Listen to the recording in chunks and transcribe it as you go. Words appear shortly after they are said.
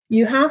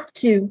you have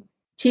to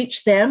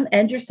teach them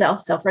and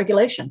yourself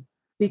self-regulation,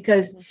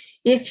 because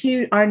if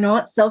you are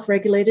not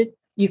self-regulated,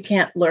 you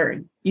can't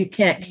learn, you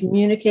can't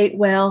communicate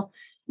well,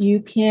 you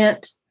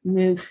can't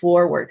move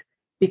forward,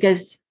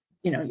 because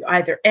you're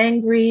either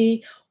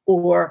angry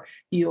or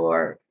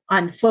you're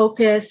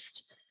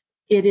unfocused.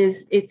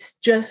 It's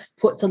just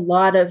puts a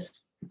lot of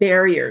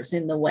barriers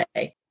in the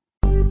way.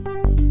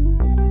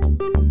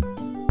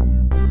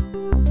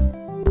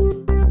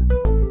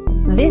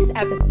 This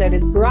episode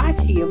is brought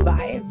to you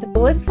by the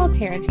Blissful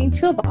Parenting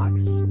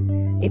Toolbox.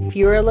 If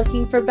you're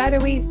looking for better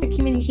ways to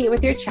communicate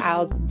with your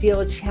child, deal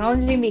with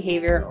challenging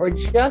behavior, or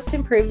just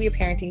improve your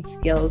parenting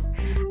skills,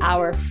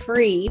 our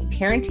free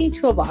parenting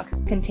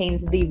toolbox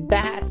contains the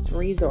best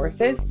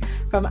resources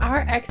from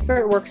our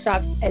expert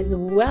workshops, as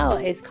well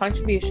as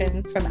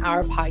contributions from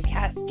our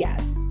podcast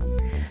guests.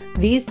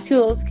 These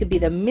tools could be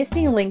the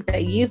missing link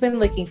that you've been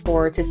looking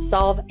for to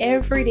solve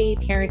everyday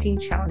parenting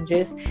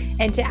challenges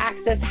and to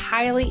access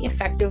highly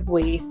effective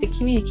ways to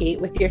communicate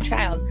with your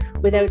child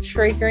without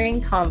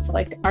triggering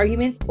conflict,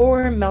 arguments,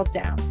 or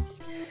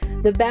meltdowns.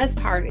 The best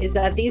part is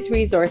that these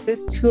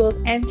resources, tools,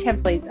 and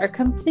templates are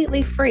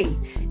completely free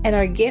and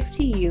are a gift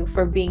to you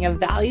for being a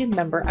valued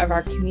member of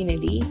our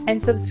community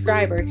and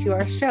subscriber to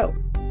our show.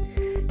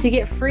 To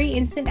get free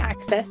instant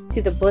access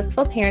to the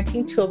Blissful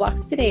Parenting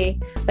Toolbox today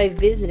by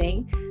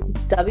visiting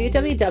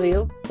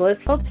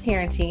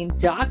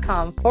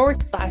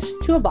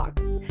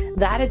www.blissfulparenting.com/toolbox.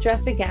 That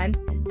address again,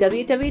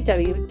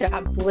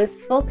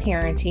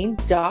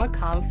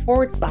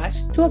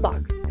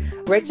 www.blissfulparenting.com/toolbox.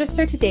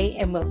 Register today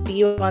and we'll see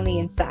you on the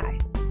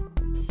inside.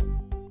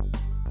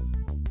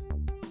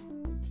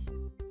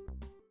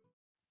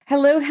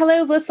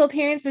 Hello, blissful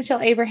parents.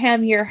 Michelle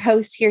Abraham, your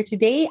host here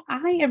today.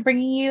 I am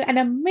bringing you an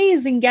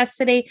amazing guest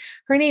today.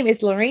 Her name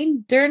is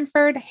Lorraine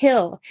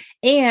Durnford-Hill,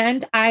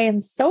 and I am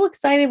so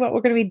excited what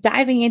we're going to be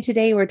diving in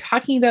today. We're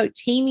talking about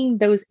taming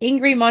those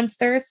angry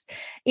monsters.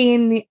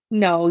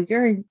 No,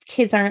 your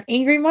kids aren't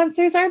angry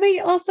monsters, are they?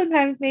 Well,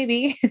 sometimes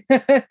maybe.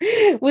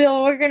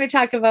 We're going to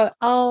talk about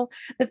all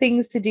the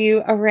things to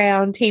do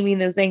around taming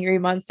those angry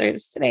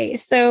monsters today.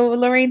 So,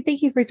 Lorraine,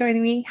 thank you for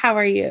joining me. How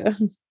are you?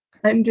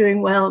 I'm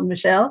doing well,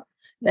 Michelle.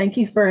 Thank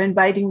you for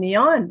inviting me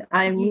on.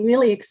 I'm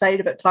really excited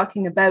about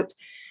talking about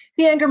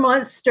the anger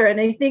monster, and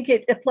I think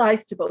it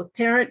applies to both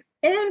parents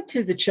and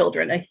to the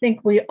children. I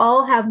think we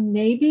all have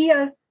maybe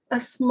a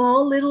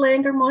small little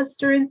anger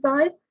monster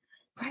inside.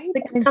 Right.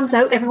 That comes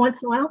out every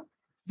once in a while.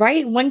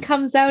 Right. One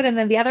comes out and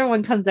then the other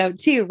one comes out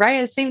too, right?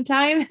 At the same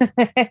time.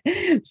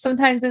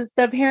 Sometimes it's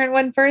the parent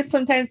one first.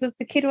 Sometimes it's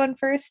the kid one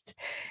first.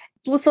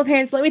 Blissful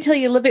parents, let me tell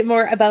you a little bit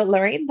more about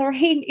Lorraine.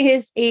 Lorraine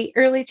is an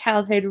early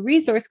childhood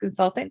resource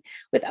consultant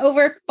with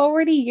over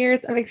 40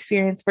 years of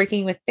experience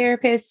working with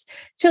therapists,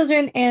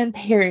 children, and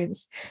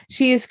parents.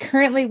 She is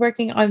currently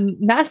working on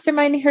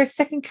masterminding her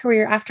second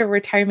career after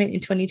retirement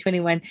in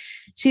 2021.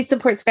 She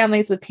supports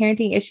families with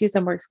parenting issues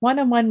and works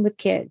one-on-one with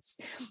kids.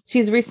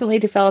 She's recently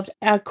developed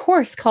a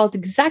course called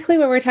exactly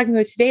what we're talking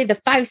about today, the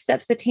 5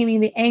 Steps to Taming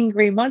the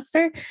Angry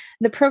Monster.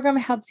 The program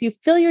helps you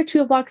fill your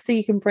toolbox so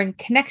you can bring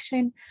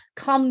connection,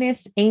 calmness,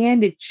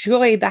 and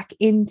joy back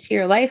into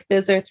your life.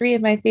 Those are 3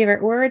 of my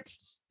favorite words.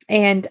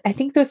 And I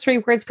think those 3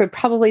 words would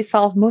probably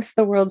solve most of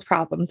the world's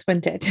problems,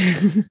 wouldn't it?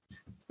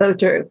 So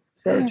true.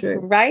 So true.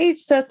 Right.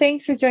 So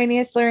thanks for joining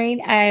us,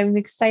 Lorraine. I'm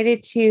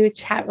excited to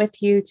chat with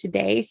you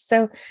today.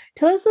 So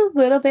tell us a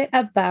little bit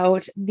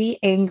about the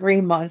angry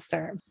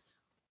monster.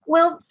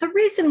 Well, the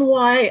reason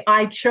why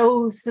I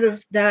chose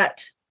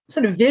that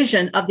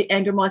vision of the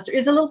anger monster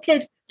is a little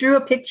kid drew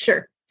a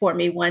picture for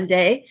me one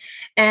day.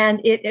 And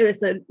it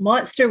was a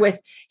monster with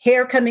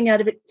hair coming out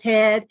of its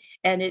head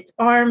and its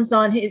arms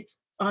on his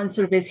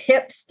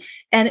hips.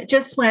 And it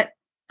just went,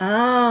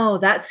 oh,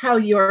 that's how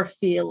you're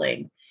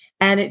feeling.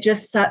 And it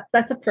just thought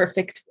that's a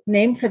perfect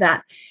name for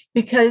that,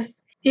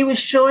 because it was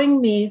showing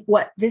me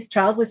what this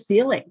child was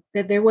feeling,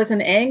 that there was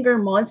an anger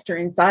monster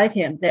inside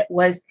him that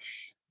was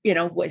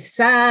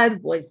sad,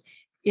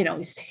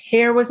 his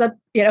hair was up,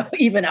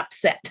 even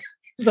upset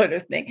sort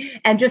of thing.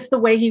 And just the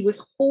way he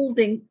was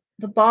holding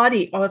the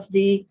body of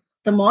the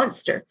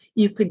monster,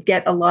 you could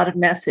get a lot of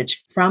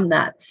message from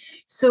that.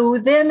 So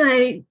then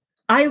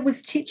I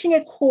was teaching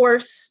a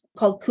course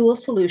called Cool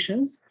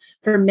Solutions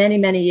for many,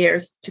 many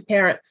years to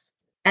parents.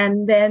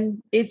 And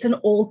then it's an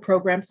old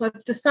program. So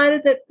I've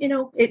decided that,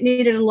 it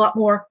needed a lot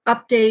more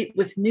update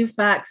with new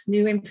facts,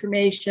 new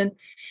information.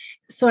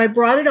 So I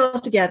brought it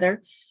all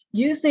together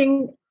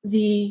using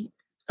the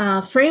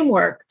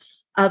framework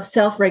of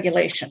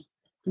self-regulation,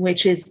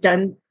 which is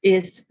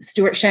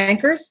Stuart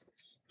Shanker's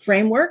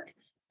framework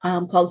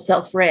called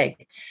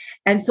self-reg.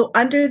 And so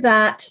under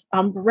that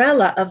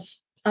umbrella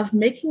of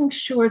making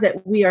sure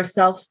that we are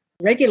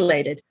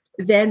self-regulated,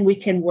 then we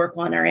can work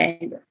on our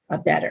anger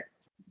better.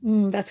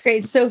 That's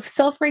great. So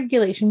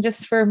self-regulation,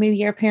 just for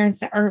maybe our parents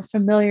that aren't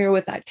familiar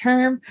with that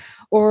term,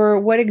 or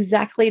what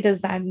exactly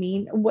does that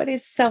mean? What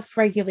is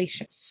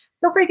self-regulation?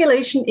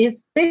 Self-regulation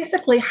is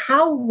basically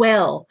how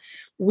well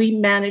we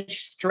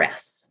manage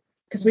stress,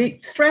 because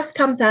stress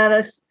comes at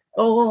us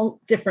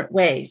all different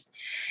ways.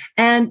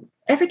 And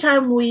every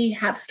time we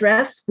have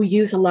stress, we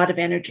use a lot of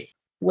energy,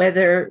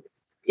 whether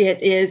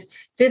it is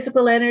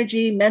physical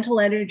energy, mental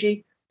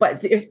energy,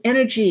 but there's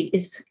energy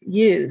is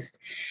used.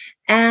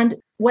 And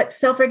what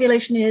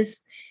self-regulation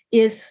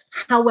is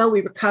how well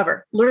we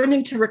recover,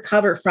 learning to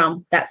recover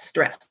from that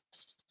stress.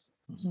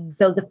 Mm-hmm.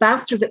 So the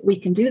faster that we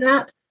can do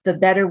that, the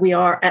better we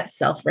are at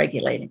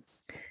self-regulating.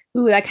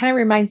 Ooh, that kind of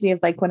reminds me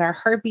of like when our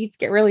heartbeats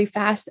get really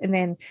fast and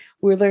then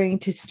we're learning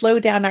to slow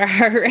down our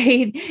heart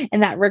rate,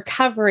 and that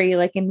recovery,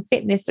 like in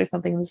fitness or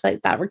something, it's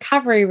like that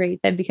recovery rate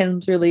then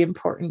becomes really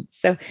important.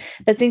 So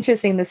that's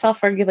interesting. The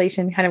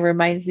self-regulation kind of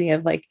reminds me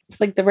of like, it's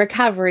like the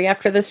recovery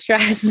after the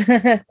stress.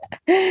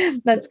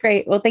 That's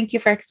great. Well, thank you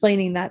for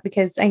explaining that,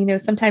 because I know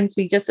sometimes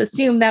we just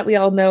assume that we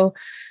all know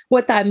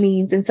what that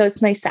means. And so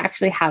it's nice to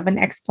actually have an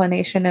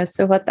explanation as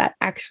to what that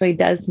actually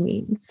does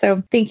mean.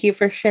 So thank you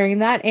for sharing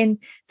that. And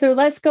so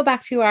let's go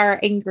back to our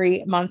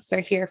angry monster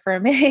here for a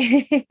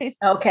minute.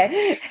 Okay.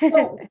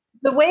 So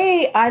the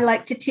way I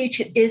like to teach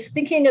it is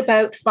thinking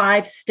about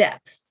 5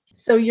 steps.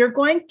 So you're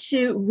going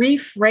to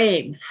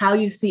reframe how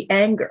you see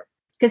anger,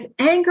 because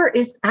anger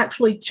is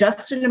actually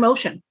just an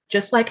emotion,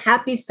 just like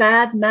happy,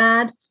 sad,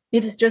 mad.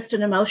 It is just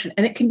an emotion,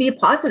 and it can be a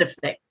positive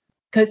thing,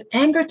 because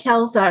anger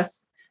tells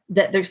us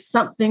that there's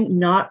something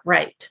not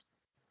right.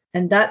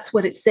 And that's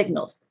what it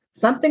signals.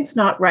 Something's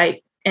not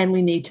right, and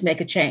we need to make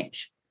a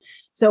change.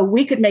 So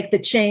we could make the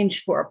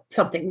change for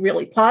something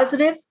really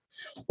positive,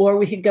 or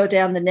we could go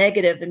down the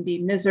negative and be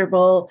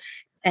miserable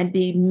and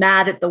be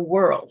mad at the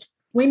world.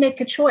 We make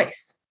a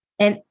choice.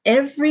 And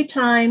every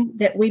time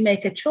that we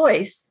make a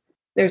choice,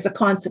 there's a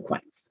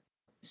consequence.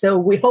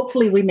 So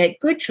hopefully we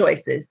make good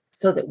choices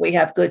so that we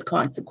have good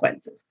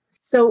consequences.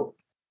 So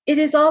it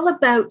is all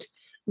about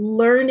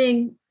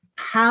learning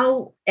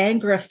how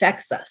anger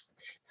affects us.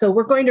 So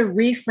we're going to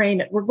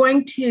reframe it. We're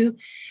going to,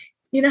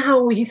 you know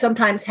how we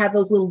sometimes have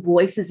those little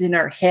voices in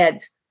our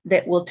heads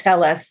that will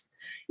tell us,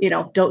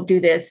 don't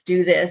do this,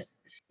 do this.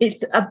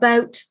 It's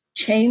about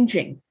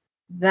changing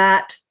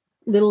that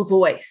little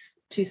voice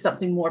to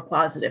something more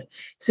positive.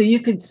 So you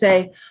could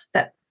say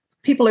that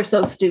people are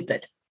so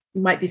stupid.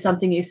 It might be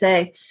something you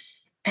say.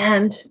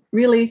 And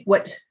really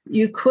what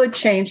you could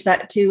change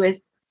that to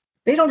is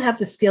they don't have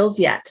the skills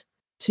yet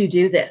to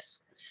do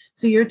this.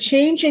 So you're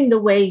changing the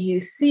way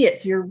you see it.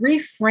 So you're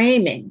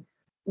reframing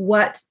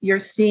what you're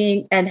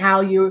seeing and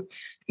how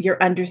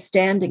you're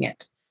understanding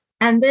it.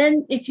 And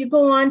then if you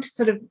go on to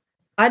sort of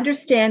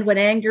understand what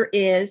anger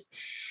is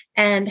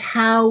and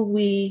how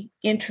we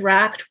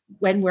interact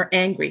when we're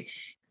angry,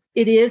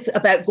 it is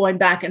about going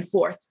back and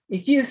forth.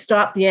 If you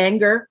stop the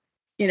anger,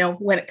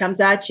 when it comes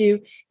at you,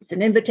 it's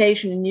an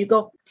invitation and you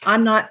go,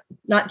 I'm not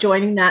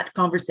joining that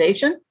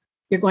conversation.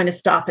 You're going to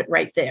stop it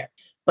right there.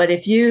 But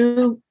if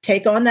you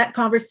take on that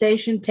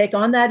conversation, take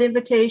on that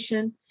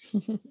invitation,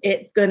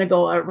 it's going to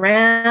go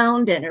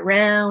around and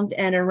around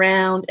and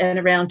around and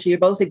around till you're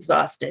both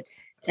exhausted.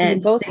 So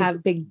and both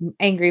have big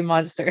angry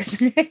monsters.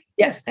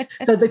 Yes.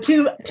 So the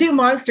two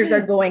monsters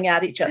are going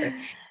at each other.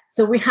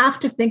 So we have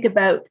to think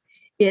about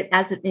it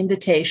as an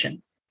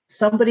invitation.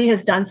 Somebody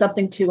has done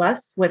something to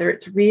us, whether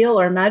it's real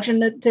or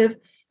imaginative,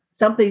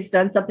 somebody's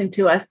done something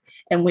to us,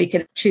 and we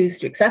can choose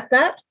to accept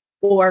that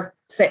or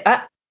say,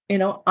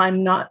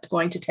 I'm not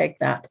going to take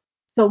that.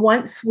 So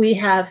once we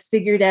have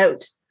figured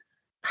out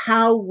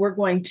how we're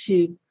going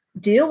to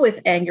deal with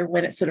anger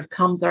when it sort of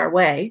comes our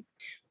way,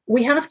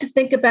 we have to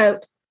think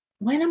about,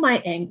 when am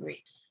I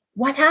angry?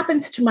 What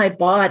happens to my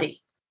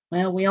body?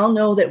 Well, we all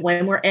know that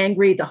when we're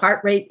angry, the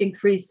heart rate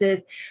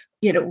increases.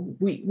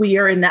 We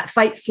are in that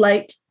fight,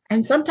 flight,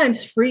 and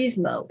sometimes freeze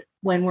mode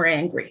when we're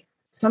angry.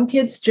 Some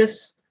kids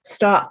just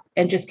stop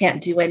and just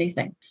can't do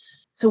anything.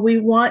 So we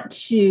want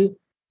to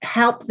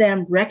help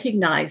them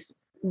recognize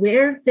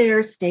where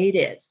their state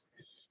is.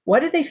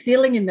 What are they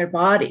feeling in their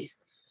bodies?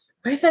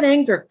 Where's that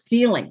anger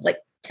feeling? Like,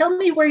 tell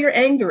me where your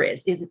anger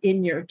is. Is it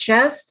in your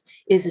chest?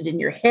 Is it in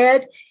your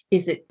head?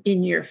 Is it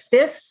in your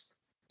fists?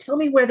 Tell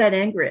me where that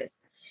anger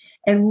is.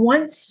 And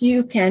once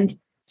you can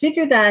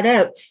figure that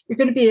out, you're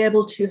going to be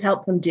able to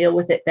help them deal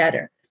with it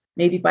better.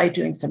 Maybe by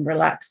doing some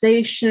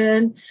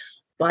relaxation,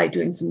 by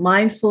doing some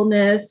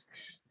mindfulness,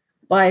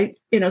 by,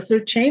 sort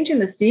of changing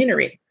the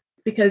scenery,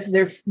 because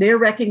they're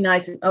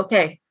recognizing,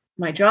 okay,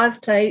 my jaw's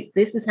tight,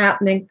 this is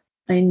happening,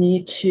 I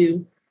need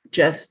to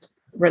just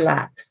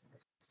relax.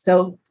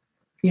 So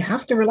you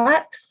have to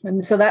relax.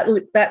 And so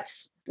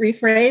that's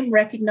reframe,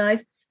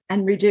 recognize,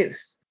 and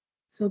reduce.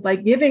 So by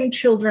giving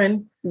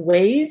children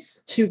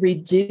ways to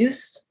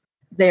reduce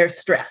their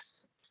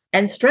stress,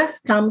 and stress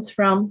comes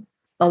from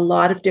a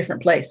lot of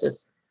different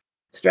places.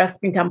 Stress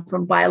can come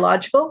from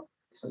biological,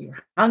 so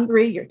you're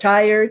hungry, you're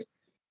tired.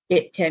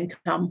 It can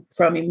come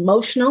from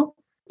emotional,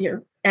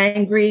 you're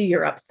angry,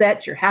 you're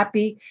upset, you're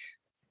happy,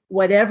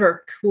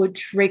 whatever could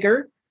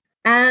trigger.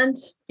 And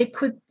it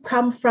could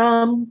come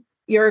from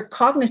your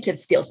cognitive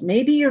skills.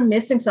 Maybe you're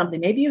missing something.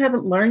 Maybe you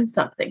haven't learned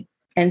something.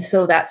 And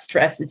so that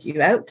stresses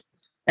you out.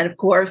 And of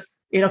course,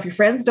 if your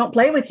friends don't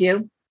play with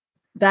you,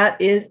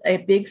 that is a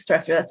big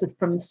stressor. That's just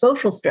from the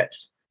social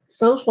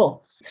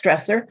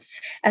stressor.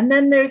 And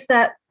then there's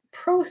that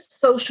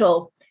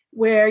pro-social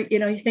where,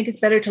 you think it's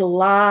better to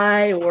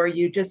lie or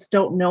you just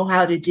don't know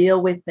how to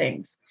deal with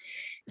things.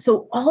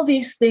 So all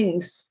these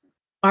things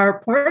are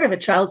part of a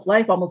child's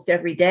life almost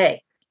every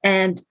day.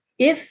 And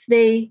if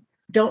they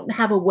don't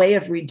have a way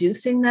of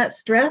reducing that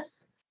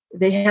stress,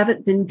 they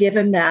haven't been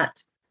given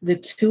the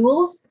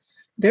tools,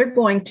 they're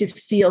going to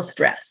feel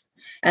stress.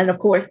 And of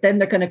course, then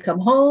they're going to come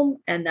home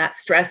and that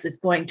stress is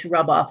going to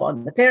rub off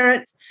on the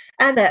parents.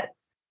 And that,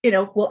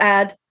 will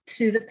add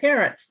to the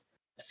parents'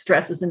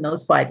 stresses in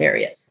those 5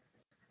 areas.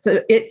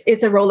 So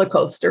it's a roller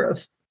coaster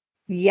of.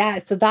 Yeah.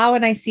 So that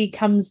one I see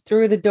comes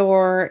through the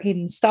door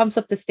and stomps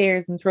up the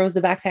stairs and throws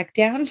the backpack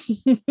down.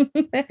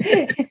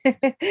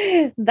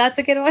 That's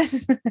a good one.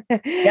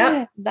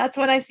 Yeah. That's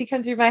what I see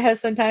come through my house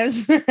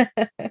sometimes.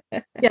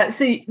 Yeah.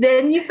 So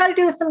then you've got to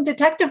do some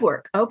detective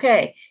work.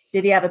 Okay.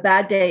 Did he have a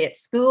bad day at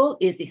school?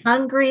 Is he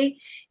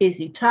hungry? Is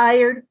he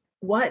tired?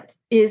 What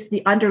is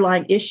the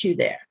underlying issue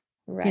there?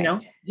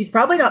 Right. He's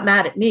probably not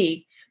mad at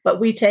me, but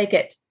we take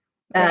it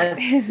as,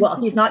 well,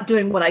 he's not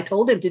doing what I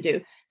told him to do.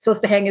 He's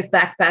supposed to hang his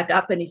backpack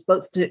up and he's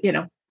supposed to,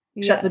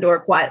 shut the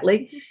door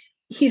quietly.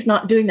 He's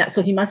not doing that.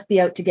 So he must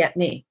be out to get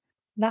me.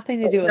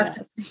 Nothing to do with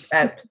us.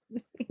 About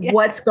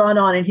what's gone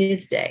on in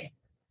his day.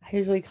 I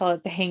usually call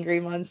it the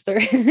hangry monster.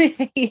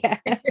 Yeah.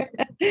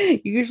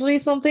 Usually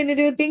something to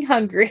do with being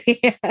hungry.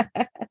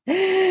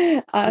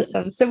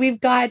 Awesome. So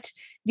we've got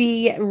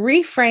the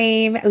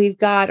reframe, we've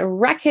got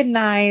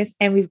recognize,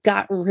 and we've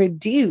got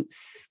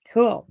reduce.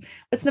 Cool.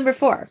 What's number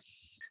 4?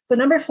 So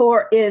number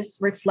 4 is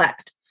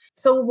reflect.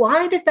 So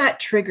why did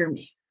that trigger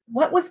me?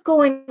 What was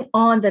going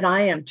on that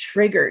I am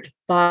triggered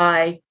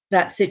by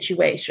that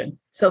situation?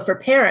 So for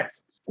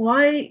parents,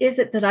 why is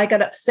it that I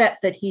got upset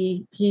that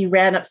he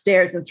ran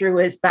upstairs and threw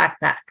his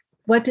backpack?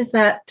 What does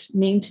that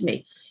mean to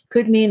me?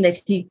 Could mean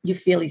that you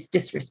feel he's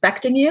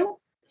disrespecting you.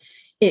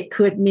 It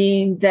could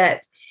mean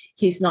that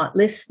he's not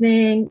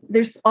listening.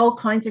 There's all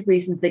kinds of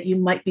reasons that you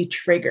might be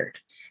triggered,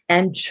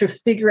 and to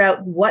figure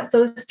out what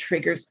those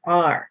triggers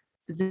are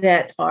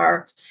that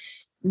are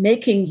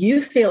making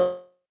you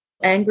feel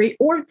angry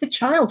or the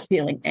child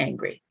feeling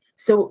angry.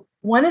 So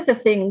one of the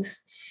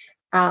things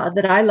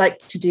that I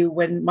liked to do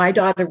when my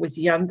daughter was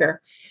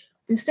younger,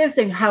 instead of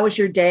saying, how was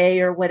your day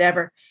or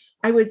whatever,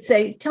 I would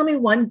say, tell me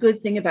one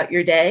good thing about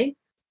your day.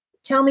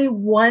 Tell me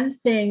one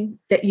thing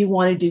that you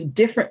want to do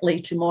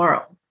differently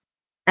tomorrow.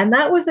 And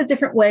that was a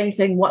different way of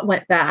saying what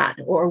went bad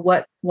or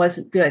what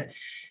wasn't good.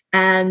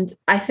 And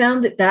I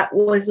found that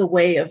was a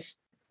way of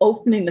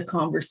opening the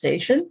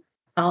conversation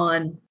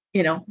on,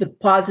 the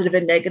positive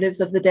and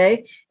negatives of the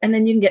day. And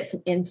then you can get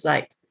some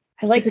insight.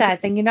 I like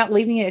that. Then you're not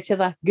leaving it to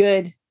the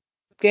good,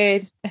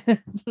 bad,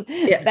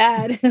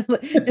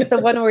 just the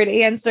one word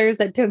answers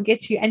that don't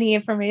get you any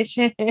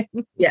information.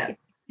 Yeah.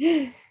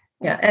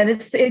 Yeah. And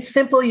it's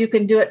simple. You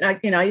can do it.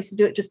 I used to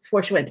do it just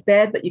before she went to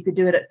bed, but you could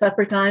do it at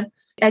supper time.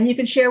 And you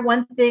can share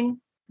one thing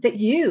that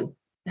you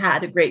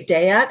had a great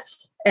day at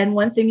and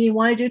one thing you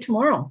want to do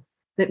tomorrow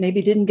that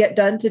maybe didn't get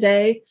done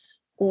today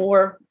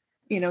or,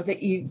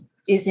 that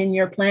is in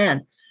your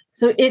plan.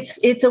 So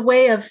it's a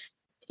way of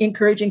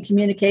encouraging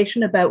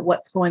communication about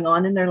what's going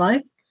on in their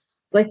life.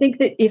 So I think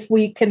that if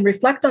we can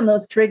reflect on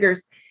those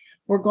triggers,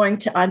 we're going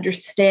to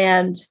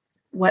understand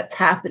what's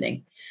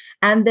happening.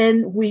 And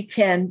then we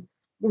can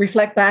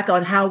reflect back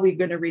on how we're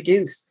going to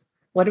reduce.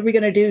 What are we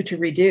going to do to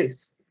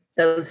reduce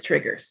those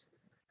triggers?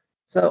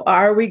 So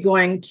are we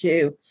going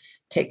to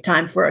take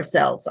time for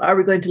ourselves? Are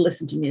we going to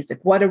listen to music?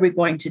 What are we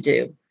going to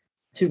do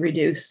to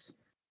reduce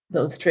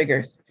those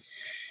triggers?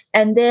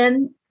 And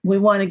then we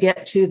want to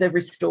get to the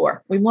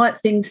restore. We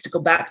want things to go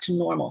back to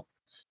normal.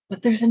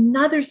 But there's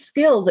another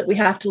skill that we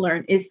have to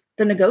learn is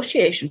the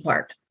negotiation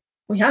part.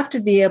 We have to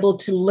be able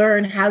to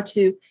learn how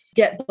to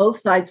get both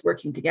sides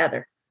working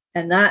together.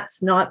 And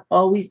that's not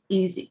always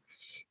easy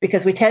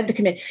because we tend to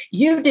commit,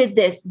 you did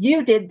this,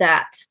 you did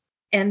that,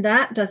 and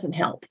that doesn't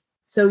help.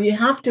 So you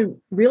have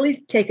to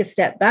really take a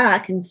step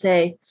back and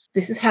say,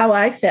 this is how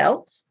I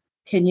felt.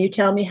 Can you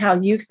tell me how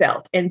you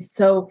felt? And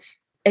so,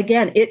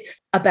 again,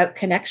 it's about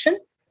connection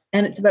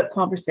and it's about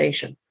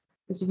conversation.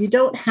 Because if you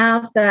don't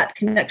have that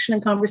connection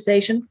and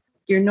conversation,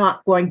 you're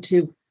not going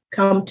to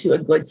come to a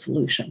good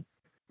solution.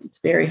 It's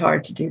very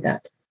hard to do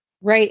that.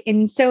 Right.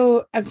 And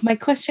so my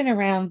question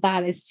around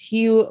that is, do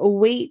you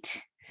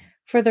wait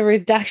for the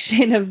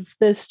reduction of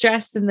the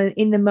stress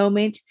in the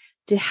moment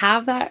to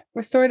have that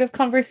sort of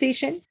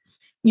conversation?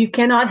 You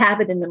cannot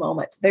have it in the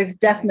moment. There's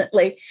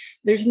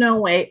no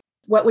way.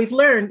 What we've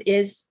learned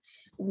is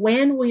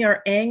when we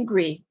are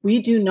angry,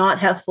 we do not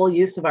have full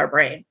use of our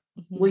brain.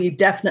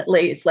 Mm-hmm.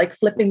 It's like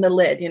flipping the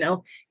lid,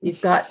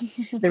 you've got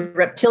the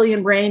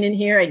reptilian brain in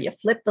here and you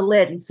flip the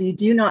lid. And so you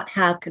do not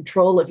have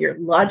control of your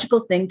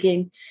logical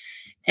thinking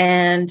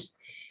and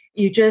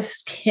you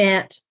just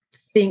can't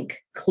think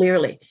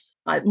clearly.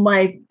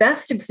 My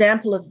best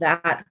example of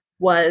that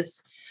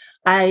was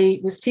I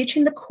was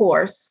teaching the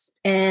course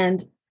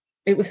and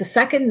it was the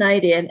second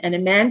night in and a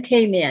man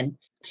came in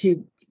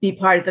to be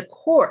part of the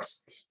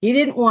course. He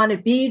didn't want to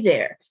be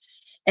there.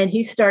 And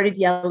he started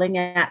yelling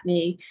at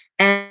me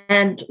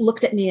and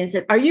looked at me and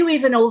said, "Are you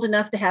even old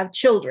enough to have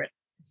children?"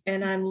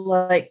 And I'm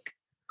like,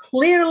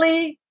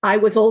 clearly I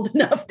was old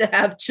enough to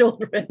have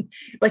children,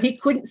 but he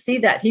couldn't see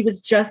that.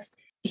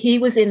 He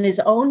was in his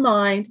own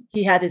mind.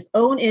 He had his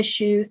own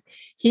issues.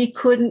 He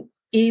couldn't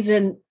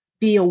even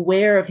be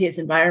aware of his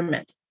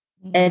environment.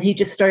 And he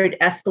just started to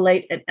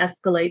escalate and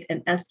escalate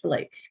and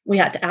escalate. We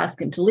had to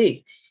ask him to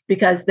leave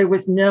because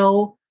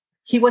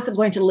he wasn't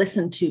going to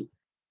listen to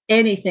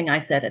anything I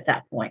said at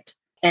that point.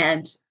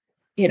 And,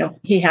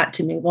 he had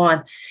to move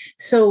on.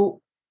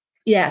 So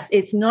yes,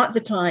 it's not the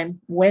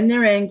time when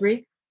they're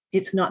angry.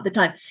 It's not the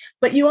time.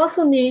 But you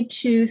also need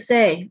to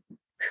say,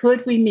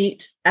 could we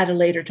meet at a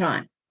later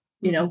time?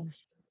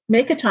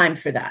 Make a time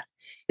for that.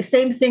 The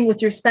same thing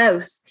with your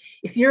spouse.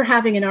 If you're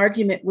having an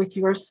argument with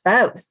your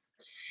spouse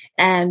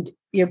and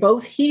you're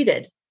both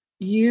heated,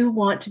 you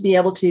want to be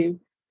able to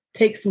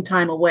take some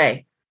time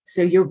away.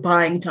 So you're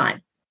buying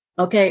time.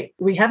 Okay,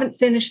 we haven't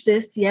finished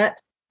this yet,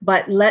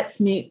 but let's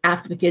meet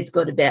after the kids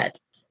go to bed,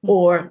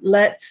 or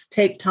let's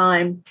take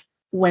time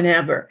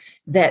whenever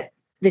that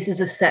this is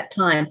a set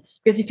time.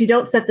 Because if you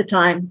don't set the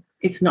time,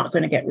 it's not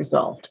going to get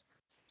resolved.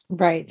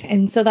 Right.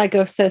 And so that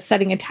goes to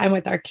setting a time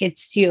with our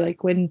kids too.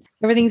 Like when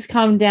everything's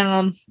calmed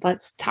down,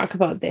 let's talk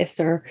about this,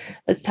 or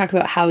let's talk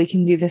about how we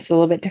can do this a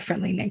little bit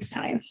differently next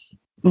time.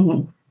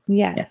 Mm-hmm.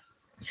 Yeah.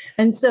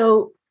 And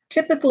so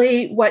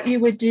typically what you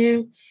would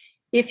do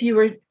if you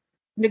were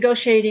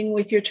negotiating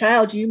with your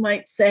child, you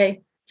might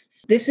say,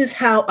 "This is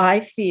how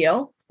I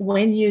feel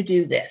when you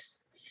do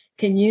this.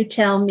 Can you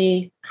tell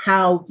me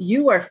how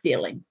you are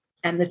feeling?"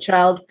 And the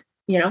child,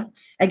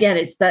 again,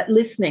 it's that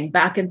listening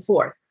back and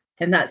forth.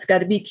 And that's got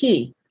to be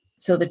key.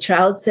 So the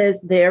child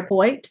says their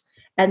point,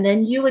 and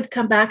then you would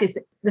come back and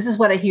say, "This is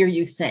what I hear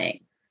you saying,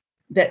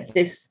 that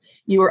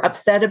you were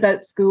upset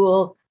about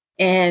school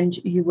and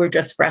you were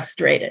just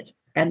frustrated.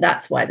 And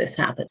that's why this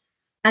happened."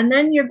 And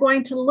then you're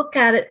going to look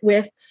at it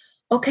with,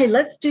 okay,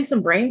 let's do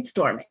some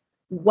brainstorming.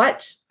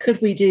 What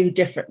could we do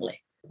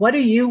differently? What are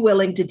you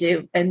willing to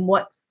do? And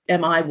what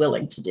am I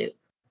willing to do?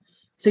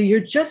 So you're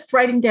just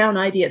writing down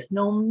ideas,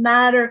 no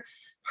matter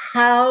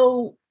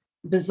how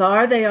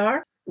bizarre they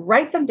are.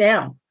 Write them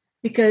down,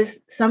 because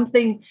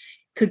something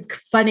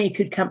funny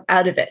could come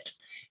out of it.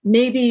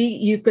 Maybe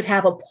you could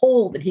have a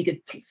poll that he could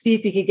see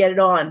if he could get it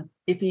on,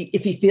 if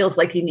he feels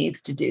like he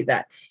needs to do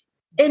that.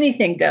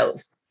 Anything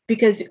goes,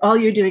 because all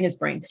you're doing is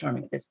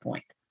brainstorming at this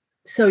point.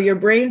 So you're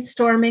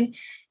brainstorming,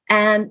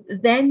 and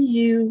then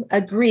you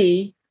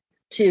agree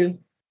to,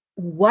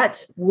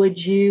 what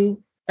would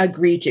you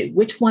agree to?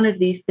 Which one of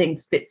these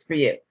things fits for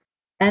you?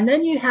 And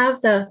then you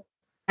have to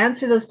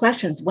answer those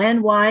questions: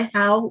 when, why,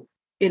 how,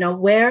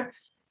 where,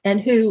 and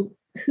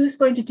who's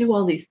going to do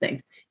all these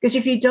things. Because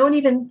if you don't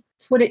even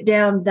put it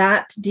down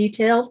that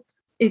detailed,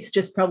 it's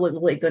just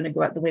probably going to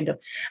go out the window.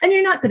 And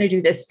you're not going to do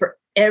this for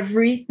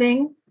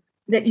everything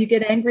that you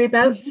get angry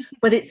about,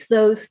 but it's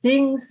those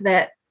things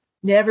that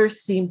never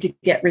seem to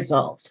get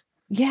resolved.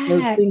 Yeah.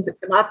 Those things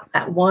that come up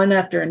at one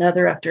after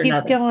another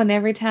Keeps going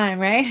every time,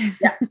 right?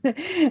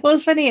 Yeah. Well,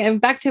 it's funny. And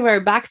back to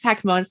our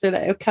backpack monster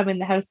that would come in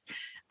the house.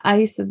 I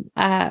used to,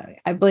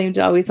 I blamed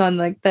always on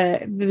like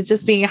the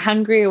just being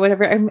hungry or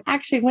whatever. And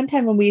actually one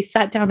time when we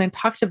sat down and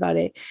talked about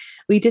it,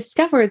 we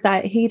discovered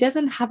that he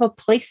doesn't have a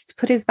place to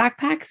put his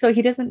backpack. So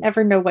he doesn't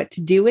ever know what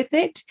to do with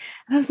it.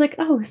 And I was like,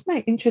 oh, isn't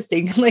that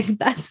interesting? Like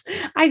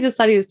I just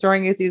thought he was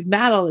throwing us. He was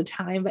mad all the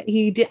time, but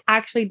he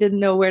actually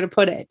didn't know where to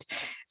put it.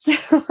 So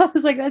I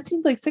was like, that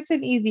seems like such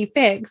an easy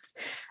fix,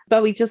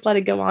 but we just let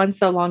it go on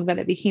so long that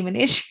it became an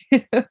issue.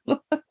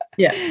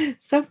 Yeah.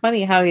 So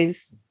funny how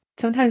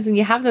sometimes when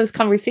you have those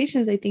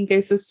conversations, I think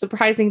there's those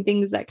surprising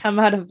things that come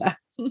out of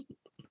them.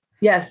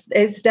 Yes,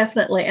 it's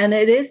definitely. And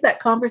it is that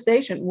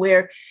conversation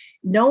where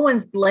no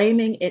one's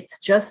blaming. It's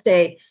just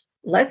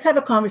let's have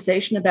a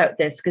conversation about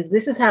this, because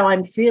this is how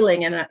I'm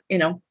feeling. And,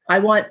 I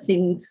want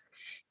things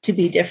to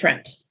be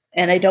different.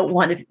 And I don't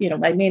want to,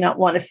 I may not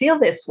want to feel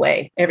this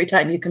way every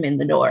time you come in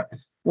the door,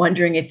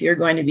 wondering if you're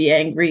going to be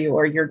angry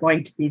or you're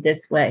going to be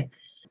this way.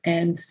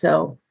 And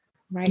so,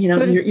 right.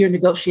 You're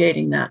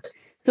negotiating that.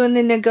 So in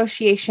the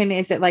negotiation,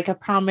 is it like a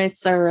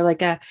promise or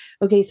like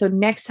okay, so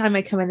next time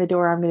I come in the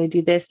door, I'm going to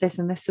do this, this,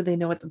 and this, so they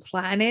know what the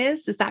plan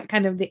is? Is that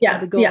kind of the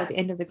goal at the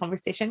end of the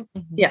conversation?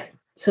 Mm-hmm. Yeah.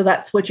 So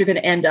that's what you're going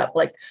to end up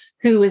like.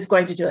 Who is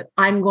going to do it?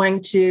 I'm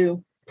going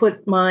to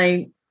put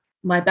my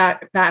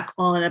back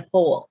on a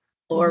pole,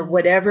 or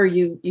whatever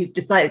you've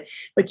decided,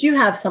 but you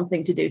have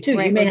something to do too.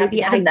 Right. You may have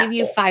maybe I give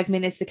you 5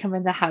 minutes to come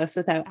in the house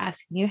without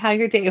asking you how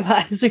your day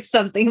was, or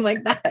something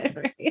like that.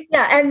 Right?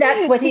 Yeah. And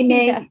that's what he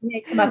may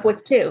come up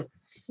with too.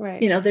 Right.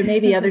 There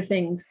may be other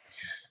things,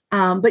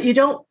 but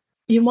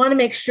you want to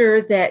make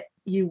sure that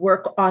you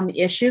work on the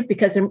issue,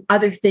 because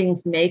other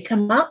things may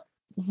come up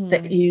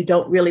that you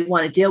don't really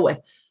want to deal with.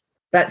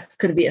 That's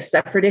going to be a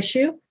separate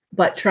issue,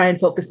 but try and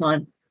focus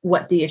on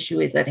what the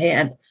issue is at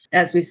hand.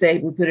 As we say,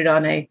 we put it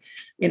on a,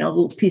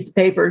 little piece of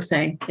paper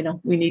saying,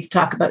 we need to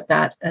talk about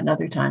that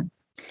another time.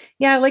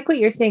 Yeah, I like what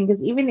you're saying,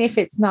 because even if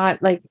it's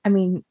not like, I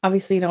mean,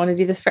 obviously you don't want to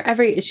do this for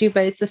every issue,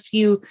 but it's a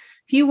few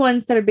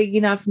ones that are big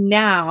enough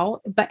now,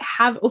 but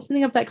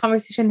opening up that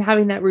conversation,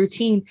 having that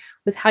routine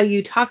with how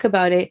you talk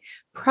about it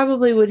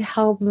probably would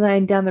help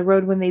then down the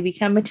road when they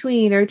become a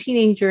tween or a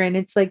teenager. And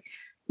it's like,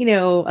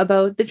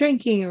 about the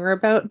drinking or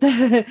about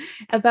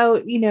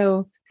about,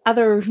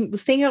 other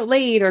staying out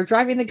late or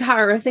driving the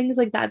car or things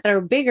like that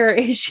are bigger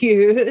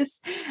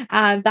issues.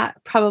 That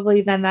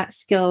probably then that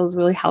skill is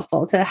really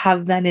helpful to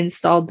have then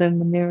installed them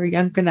when they were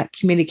younger, that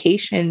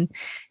communication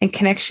and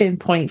connection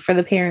point for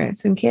the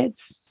parents and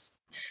kids.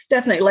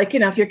 Definitely. Like,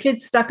 if your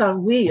kid's stuck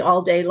on Wii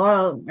all day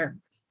long or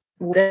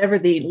whatever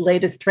the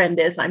latest trend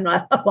is, I'm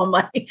not up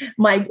on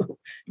my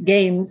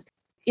games.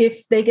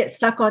 If they get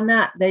stuck on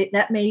that,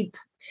 that may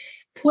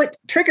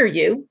trigger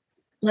you,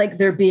 like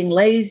they're being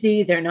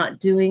lazy, they're not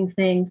doing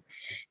things.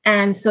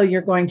 And so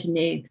you're going to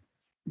need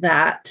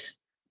that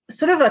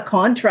sort of a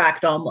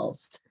contract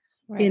almost,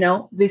 right.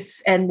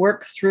 This, and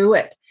work through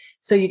it.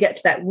 So you get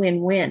to that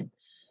win-win.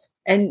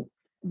 And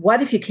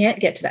what if you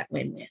can't get to that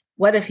win-win?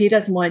 What if he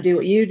doesn't want to do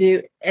what you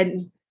do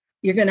and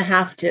you're going to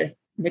have to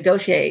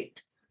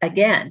negotiate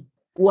again?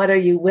 What are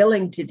you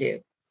willing to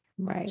do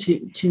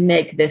to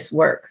make this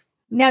work?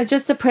 Now,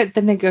 just to put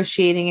the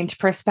negotiating into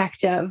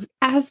perspective,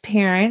 as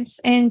parents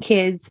and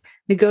kids,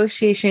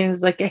 negotiation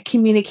is like a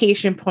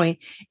communication point.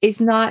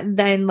 It's not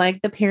then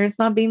like the parents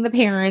not being the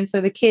parents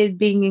or the kid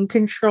being in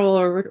control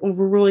or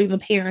overruling the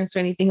parents or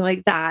anything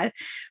like that,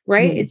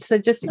 right? It's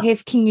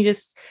can you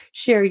just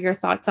share your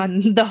thoughts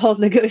on the whole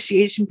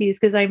negotiation piece?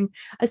 Because I'm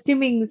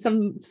assuming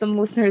some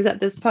listeners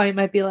at this point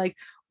might be like,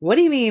 what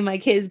do you mean my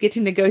kids get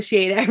to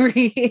negotiate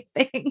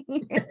everything?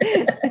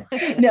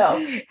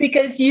 No,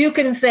 because you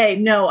can say,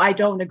 no, I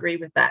don't agree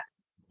with that.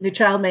 The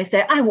child may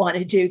say, I want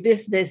to do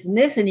this, this, and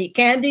this, and eat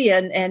candy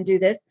and do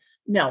this.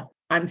 No,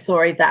 I'm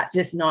sorry, that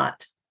is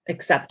not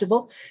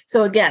acceptable.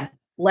 So again,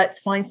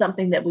 let's find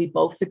something that we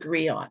both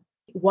agree on.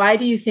 Why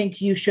do you think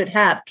you should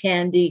have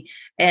candy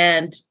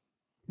and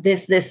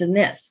this, and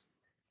this?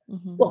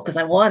 Mm-hmm. Well, because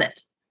I want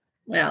it.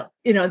 Well,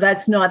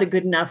 that's not a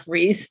good enough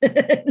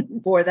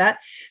reason for that.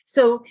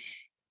 So,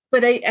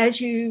 but as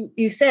you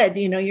said,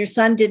 your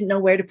son didn't know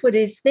where to put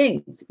his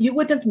things. You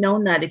wouldn't have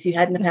known that if you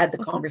hadn't have had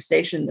the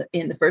conversation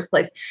in the first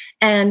place.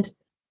 And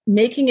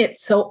making it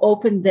so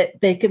open that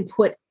they can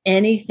put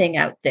anything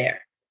out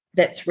there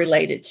that's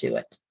related to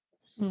it.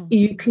 Mm-hmm.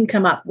 You can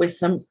come up with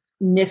some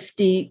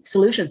nifty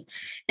solutions.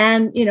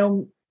 And,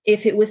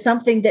 if it was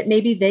something that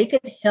maybe they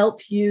could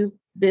help you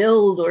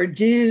build or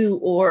do,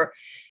 or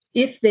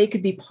if they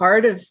could be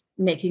part of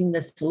making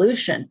the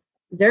solution,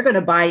 they're going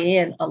to buy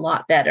in a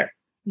lot better.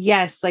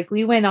 Yes. Like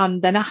we went on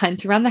then a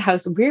hunt around the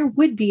house. Where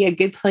would be a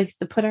good place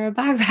to put our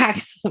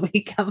backpacks when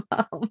we come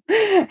home?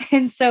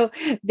 And so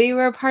they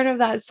were a part of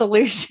that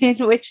solution,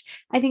 which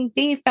I think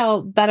they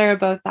felt better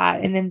about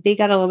that. And then they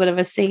got a little bit of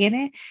a say in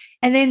it.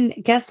 And then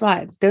guess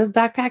what? Those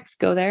backpacks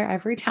go there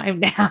every time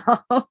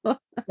now.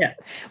 Yeah.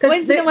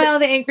 Once in a while,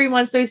 the angry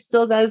monster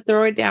still does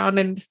throw it down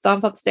and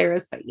stomp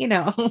upstairs, but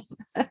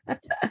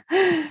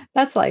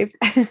that's life.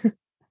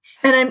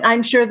 And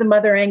I'm sure the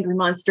mother angry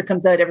monster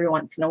comes out every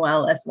once in a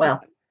while as well.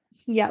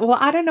 Yeah. Well,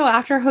 I don't know.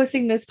 After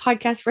hosting this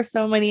podcast for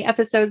so many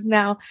episodes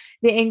now,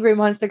 the angry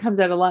monster comes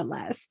out a lot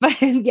less.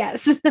 But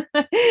yes,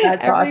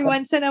 every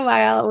once in a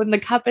while, when the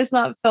cup is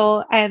not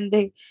full and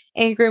the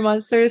angry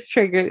monster is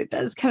triggered, it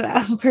does come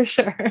out for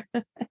sure.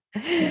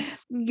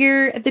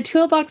 The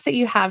toolbox that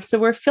you have. So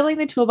we're filling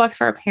the toolbox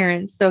for our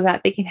parents so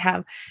that they can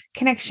have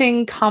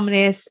connection,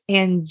 calmness,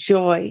 and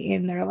joy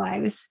in their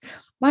lives.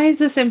 Why is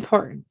this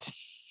important?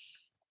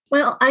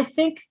 Well, I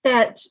think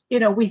that,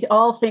 we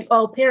all think,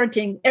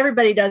 parenting,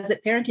 everybody does it.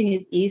 Parenting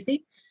is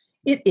easy.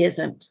 It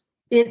isn't.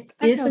 It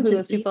isn't who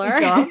those people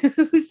are.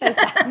 Who says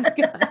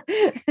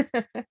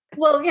that?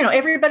 Well,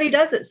 everybody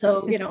does it.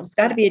 So, it's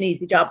got to be an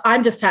easy job.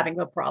 I'm just having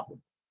a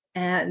problem.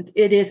 And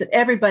it isn't.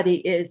 Everybody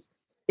is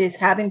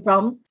having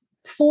problems.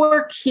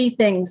 4 key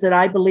things that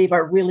I believe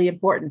are really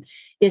important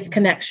is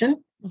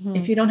connection. Mm-hmm.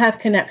 If you don't have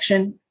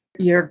connection,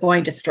 you're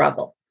going to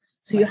struggle.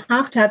 So you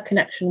have to have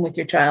connection with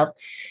your child.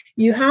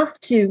 You have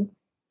to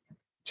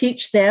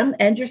teach them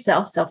and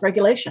yourself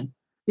self-regulation,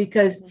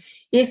 because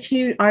if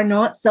you are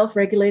not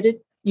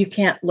self-regulated, you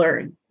can't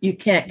learn. You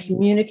can't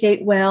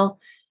communicate well.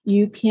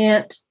 You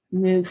can't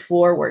move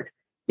forward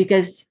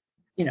because,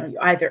 you're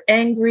either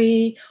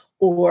angry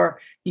or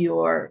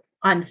you're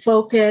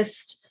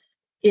unfocused.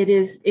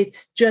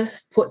 It's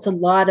just puts a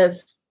lot of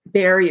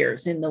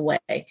barriers in the way.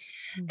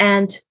 Mm-hmm.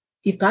 And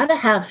you've got to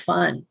have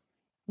fun.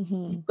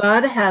 Mm-hmm. You've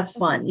got to have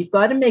fun. You've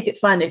got to make it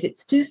fun. If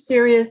it's too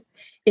serious,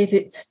 if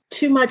it's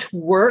too much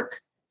work,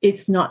 you're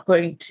not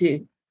going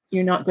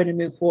to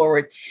move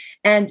forward.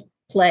 And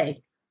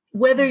play.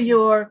 Whether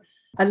you're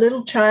a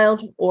little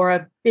child or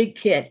a big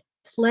kid,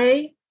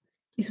 play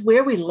is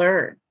where we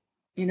learn.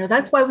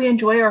 That's why we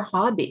enjoy our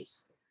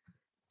hobbies,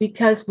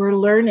 because we're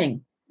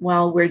learning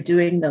while we're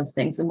doing those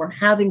things and we're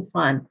having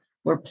fun.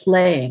 We're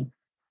playing.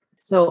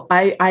 So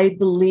I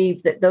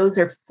believe that those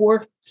are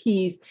 4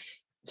 keys.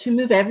 to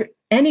move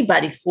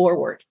anybody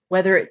forward,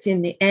 whether it's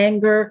in the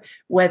anger,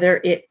 whether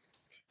it's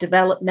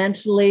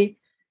developmentally.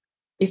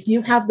 If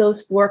you have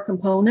those 4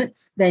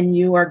 components, then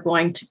you are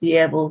going to be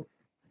able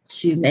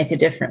to make a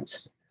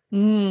difference.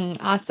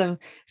 Awesome.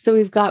 So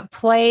we've got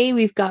play,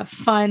 we've got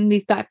fun,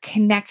 we've got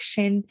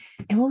connection.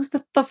 And what was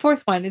the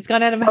 4th one? It's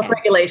gone out of my head.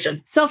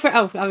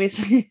 Self-regulation.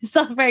 Obviously,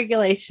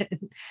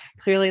 self-regulation.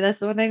 Clearly, that's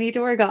the one I need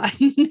to work on.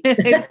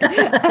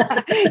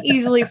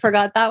 Easily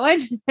forgot that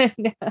one.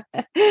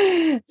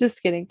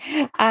 Just kidding.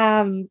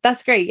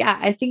 That's great. Yeah,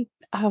 I think,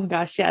 oh my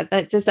gosh, yeah,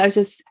 I was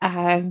just,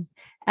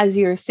 as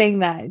you were saying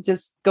that,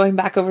 just going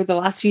back over the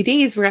last few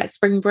days, we're at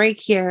spring break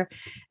here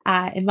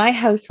in my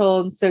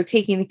household. So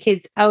taking the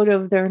kids out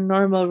of their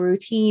normal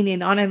routine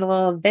and on a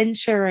little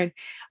adventure, and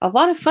a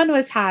lot of fun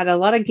was had, a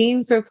lot of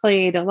games were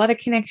played, a lot of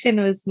connection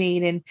was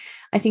made. And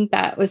I think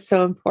that was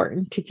so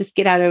important to just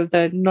get out of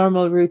the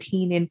normal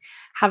routine and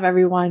have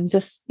everyone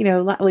just,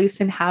 let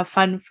loose and have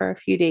fun for a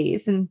few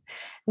days. And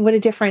what a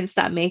difference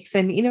that makes.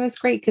 And, it's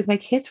great because my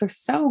kids were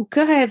so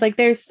good. Like,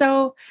 they're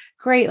so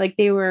great. Like,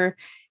 they were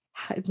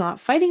not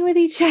fighting with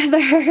each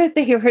other.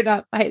 They were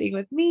not fighting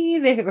with me.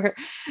 They were,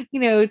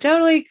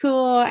 totally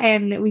cool.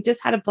 And we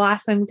just had a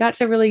blast, and we got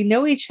to really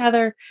know each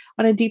other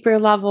on a deeper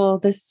level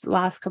this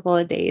last couple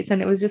of days.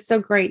 And it was just so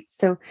great.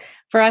 So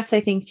for us,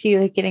 I think too,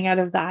 like getting out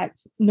of that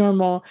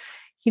normal,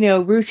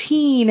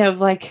 routine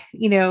of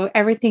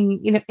everything,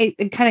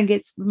 it kind of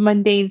gets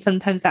mundane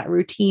sometimes, that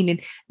routine, and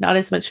not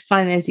as much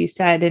fun as you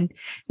said. And,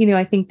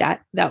 I think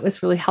that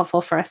was really helpful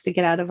for us to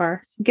get out of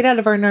our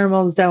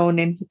normal zone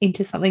and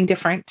into something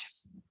different.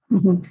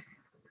 Mm-hmm.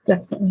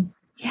 Definitely.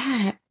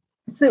 Yeah.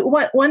 So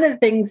one of the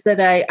things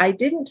that I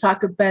didn't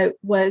talk about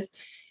was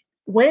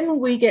when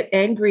we get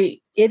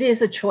angry, it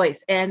is a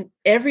choice, and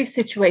every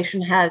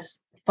situation has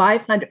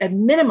a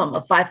minimum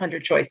of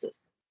 500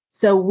 choices.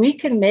 So we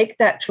can make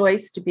that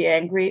choice to be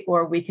angry,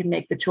 or we can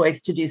make the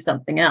choice to do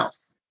something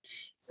else.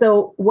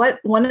 So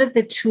one of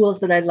the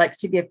tools that I like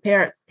to give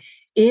parents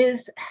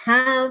is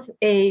I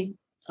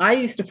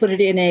used to put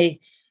it in a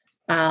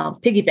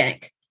piggy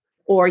bank,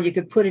 or you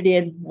could put it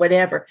in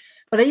whatever.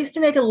 But I used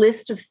to make a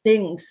list of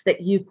things that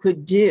you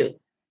could do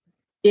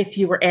if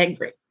you were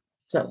angry.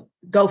 So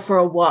go for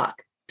a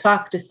walk,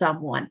 talk to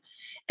someone.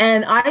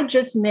 And I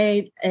just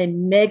made a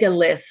mega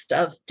list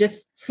of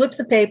just slips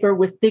of paper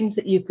with things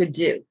that you could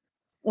do.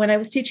 When I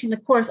was teaching the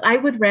course, I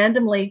would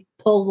randomly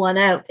pull one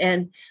out,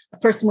 and a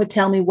person would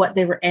tell me what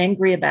they were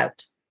angry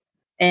about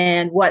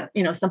and what,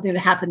 something that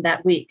happened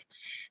that week.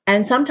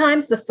 And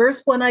sometimes the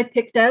first one I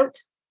picked out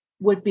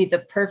would be the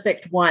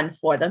perfect one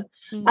for them.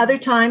 Mm-hmm. Other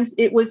times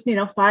it was,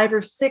 5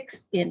 or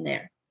 6 in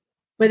there.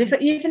 But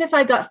even if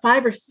I got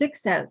 5 or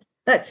 6 out,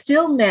 that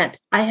still meant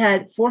I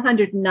had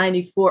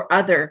 494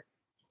 other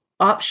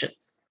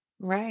options.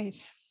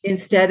 Right.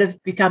 Instead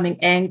of becoming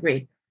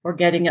angry or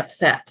getting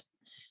upset.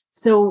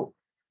 So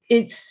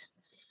it's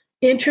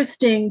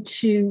interesting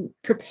to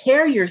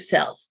prepare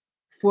yourself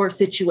for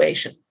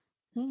situations.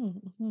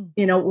 Mm-hmm.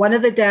 One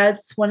of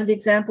the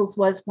examples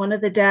was one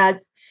of the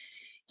dads,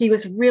 he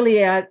was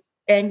really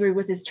angry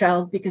with his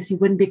child because he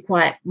wouldn't be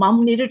quiet.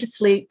 Mom needed to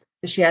sleep.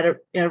 She had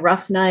a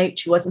rough night.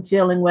 She wasn't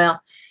feeling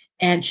well.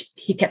 And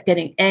he kept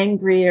getting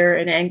angrier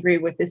and angry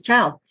with his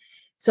child.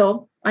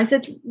 So I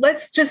said,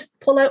 let's just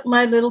pull out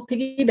my little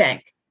piggy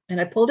bank.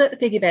 And I pulled out the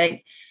piggy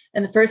bank.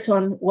 And the first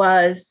one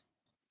was,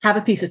 have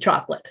a piece of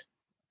chocolate.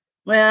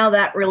 Well,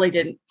 that really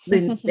didn't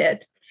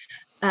fit.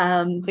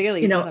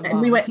 Clearly, and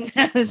we went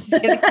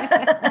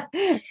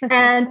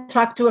and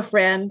talked to a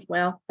friend.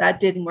 Well, that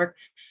didn't work.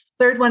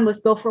 Third one was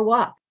go for a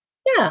walk.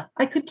 Yeah,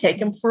 I could take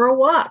him for a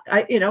walk.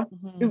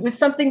 It was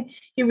something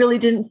he really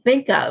didn't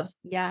think of.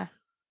 Yeah.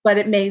 But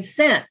it made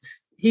sense.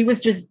 He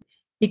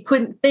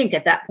couldn't think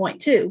at that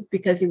point too,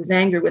 because he was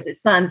angry with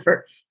his son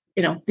for,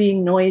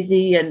 being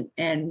noisy and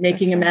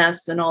making a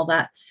mess and all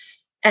that.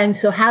 And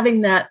so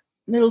having that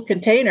little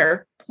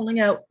container, pulling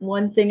out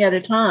one thing at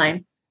a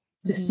time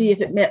to see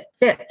if it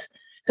fits.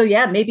 So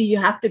yeah, maybe you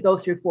have to go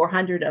through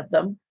 400 of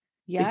them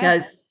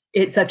because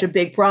it's such a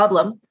big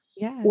problem.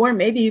 Yeah. Or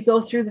maybe you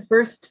go through the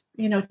first,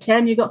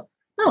 10, you go,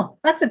 oh,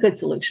 that's a good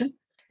solution.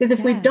 Because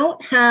if we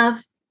don't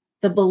have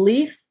the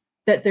belief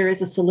that there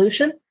is a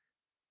solution,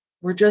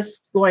 we're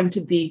just going to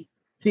be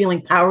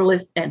feeling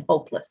powerless and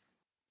hopeless.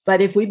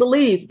 But if we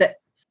believe that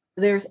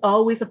there's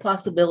always a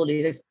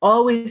possibility, there's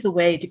always a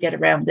way to get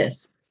around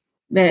this,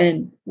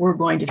 then we're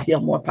going to feel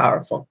more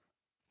powerful.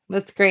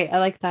 That's great. I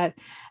like that.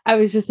 I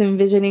was just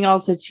envisioning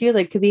also too,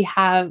 I could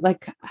have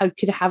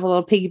a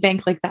little piggy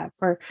bank like that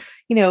for,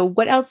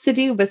 what else to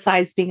do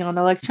besides being on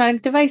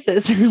electronic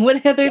devices?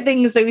 What other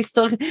things that we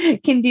still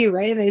can do,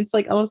 right? And it's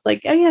almost oh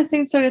yeah,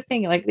 same sort of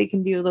thing. Like they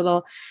can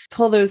do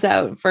pull those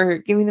out for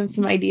giving them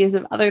some ideas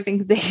of other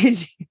things they can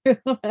do.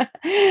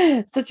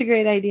 Such a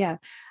great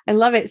idea. I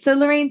love it. So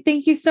Lorraine,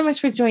 thank you so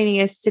much for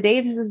joining us today.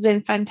 This has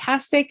been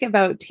fantastic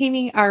about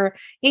taming our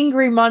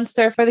angry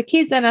monster for the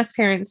kids and us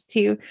parents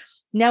too.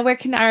 Now, where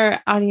can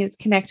our audience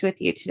connect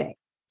with you today?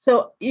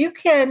 So you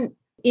can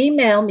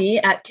email me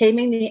at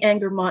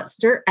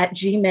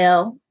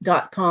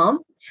tamingtheangermonster@gmail.com.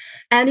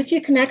 And if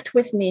you connect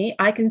with me,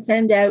 I can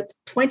send out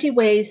 20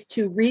 ways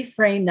to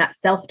reframe that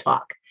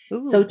self-talk.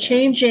 So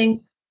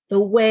changing the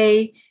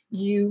way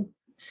you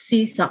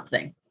see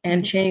something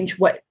and change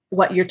what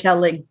you're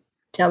telling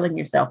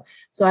yourself.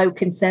 So I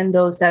can send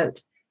those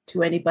out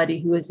to anybody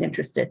who is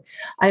interested.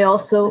 I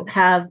also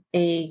have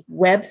a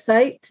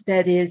website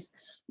that is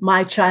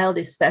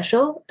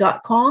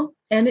mychildisspecial.com,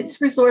 and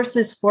it's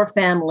resources for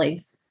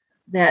families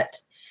that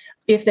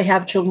if they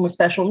have children with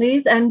special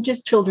needs and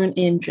just children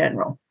in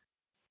general.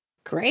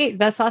 Great.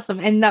 That's awesome.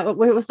 And what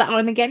was that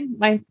one again?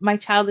 My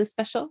Child is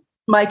Special?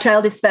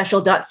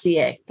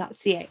 mychildisspecial.ca.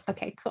 .ca.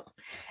 Okay, cool.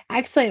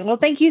 Excellent. Well,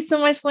 thank you so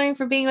much, Lorraine,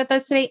 for being with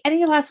us today.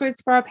 Any last words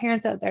for our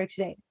parents out there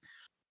today?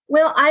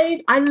 Well,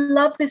 I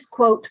love this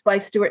quote by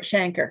Stuart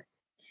Shanker.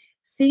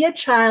 See a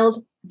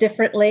child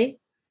differently,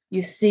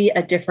 you see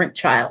a different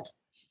child.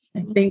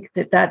 I think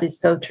that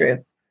is so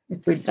true.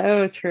 If we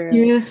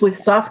use with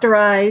softer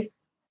eyes,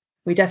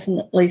 we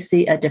definitely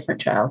see a different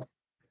child.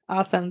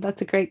 Awesome.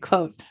 That's a great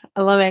quote.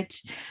 I love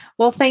it.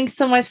 Well, thanks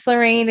so much,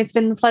 Lorraine. It's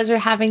been a pleasure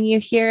having you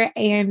here,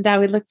 and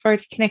we look forward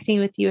to connecting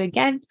with you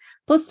again.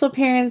 Blissful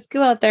parents,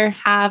 go out there,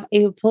 have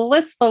a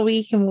blissful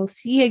week, and we'll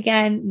see you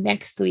again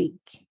next week.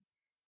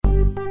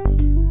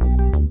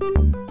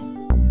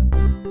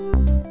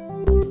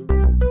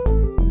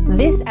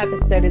 This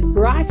episode is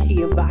brought to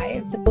you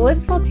by the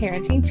Blissful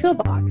Parenting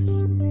Toolbox.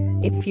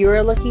 If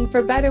you're looking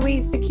for better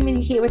ways to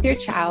communicate with your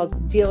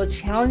child, deal with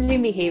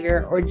challenging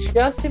behavior, or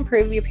just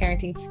improve your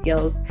parenting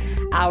skills,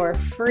 our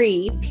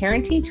free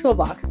parenting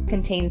toolbox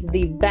contains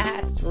the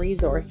best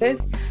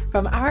resources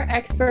from our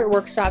expert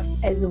workshops,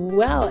 as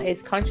well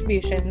as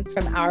contributions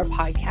from our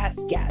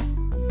podcast guests.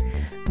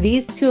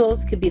 These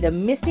tools could be the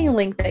missing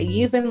link that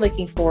you've been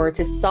looking for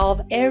to solve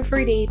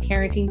everyday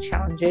parenting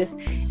challenges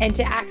and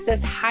to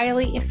access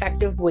highly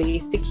effective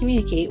ways to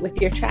communicate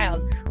with your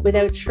child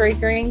without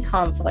triggering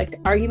conflict,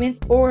 arguments,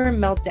 or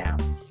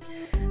meltdowns.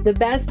 The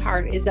best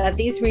part is that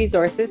these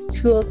resources,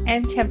 tools,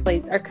 and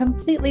templates are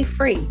completely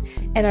free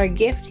and are a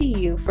gift to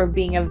you for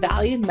being a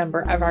valued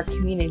member of our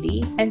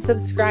community and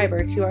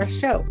subscriber to our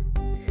show.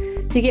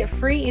 To get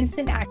free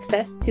instant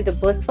access to the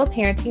Blissful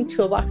Parenting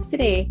Toolbox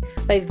today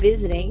by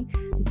visiting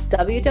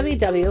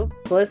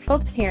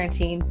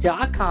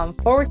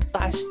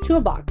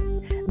www.blissfulparenting.com/toolbox.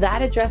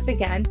 That address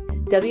again,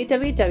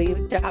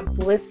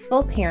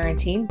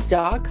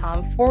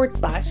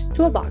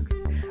 www.blissfulparenting.com/toolbox.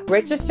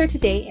 Register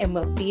today and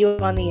we'll see you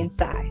on the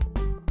inside.